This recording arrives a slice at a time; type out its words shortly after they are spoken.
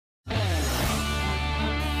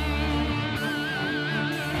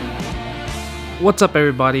What's up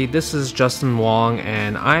everybody, this is Justin Wong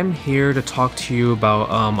and I'm here to talk to you about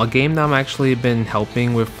a game that I'm actually been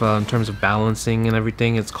helping with in terms of balancing and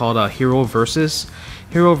everything. It's called Hero Versus.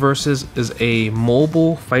 Hero Versus is a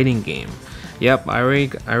mobile fighting game. Yep, I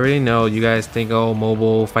already know you guys think, oh,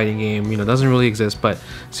 mobile fighting game, doesn't really exist, but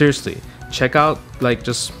seriously, check out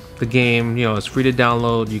just the game. It's free to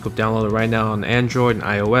download. You can download it right now on Android and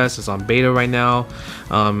iOS. It's on beta right now,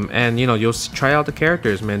 and you'll try out the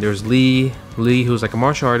characters, man. There's Lee, who's like a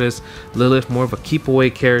martial artist. Lilith, more of a keep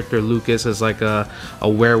away character. Lucas is like a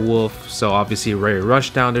werewolf, so obviously Ray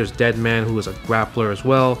Rushdown. There's Deadman, who is a grappler as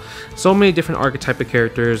well. So many different archetype of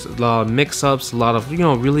characters, a lot of mix-ups, a lot of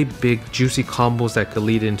really big juicy combos that could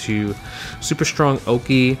lead into super strong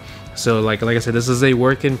Oki. So like I said, this is a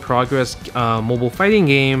work in progress mobile fighting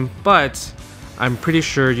game, but I'm pretty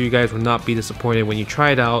sure you guys will not be disappointed when you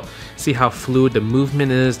try it out, see how fluid the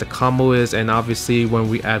movement is, the combo is, and obviously when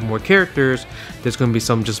we add more characters, there's going to be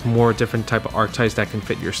some just more different type of archetypes that can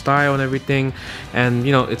fit your style and everything. And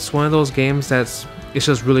it's one of those games it's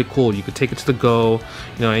just really cool. You could take it to the go,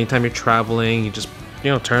 anytime you're traveling, you just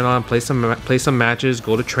turn on, play some matches,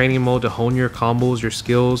 go to training mode to hone your combos, your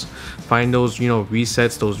skills, find those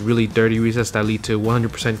resets, those really dirty resets that lead to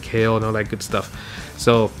 100% KO and all that good stuff.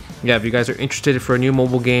 So yeah, if you guys are interested for a new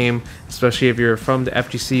mobile game, especially if you're from the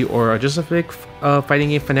FGC or just a big fighting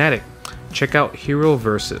game fanatic, check out Hero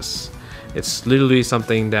Versus. It's literally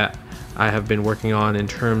something that I have been working on in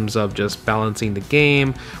terms of just balancing the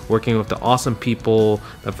game, working with the awesome people,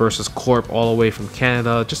 the Versus Corp all the way from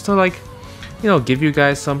Canada, just to give you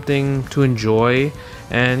guys something to enjoy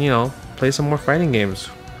and play some more fighting games.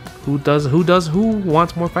 Who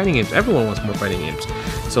wants more fighting games? Everyone wants more fighting games.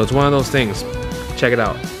 So it's one of those things. Check it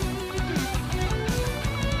out.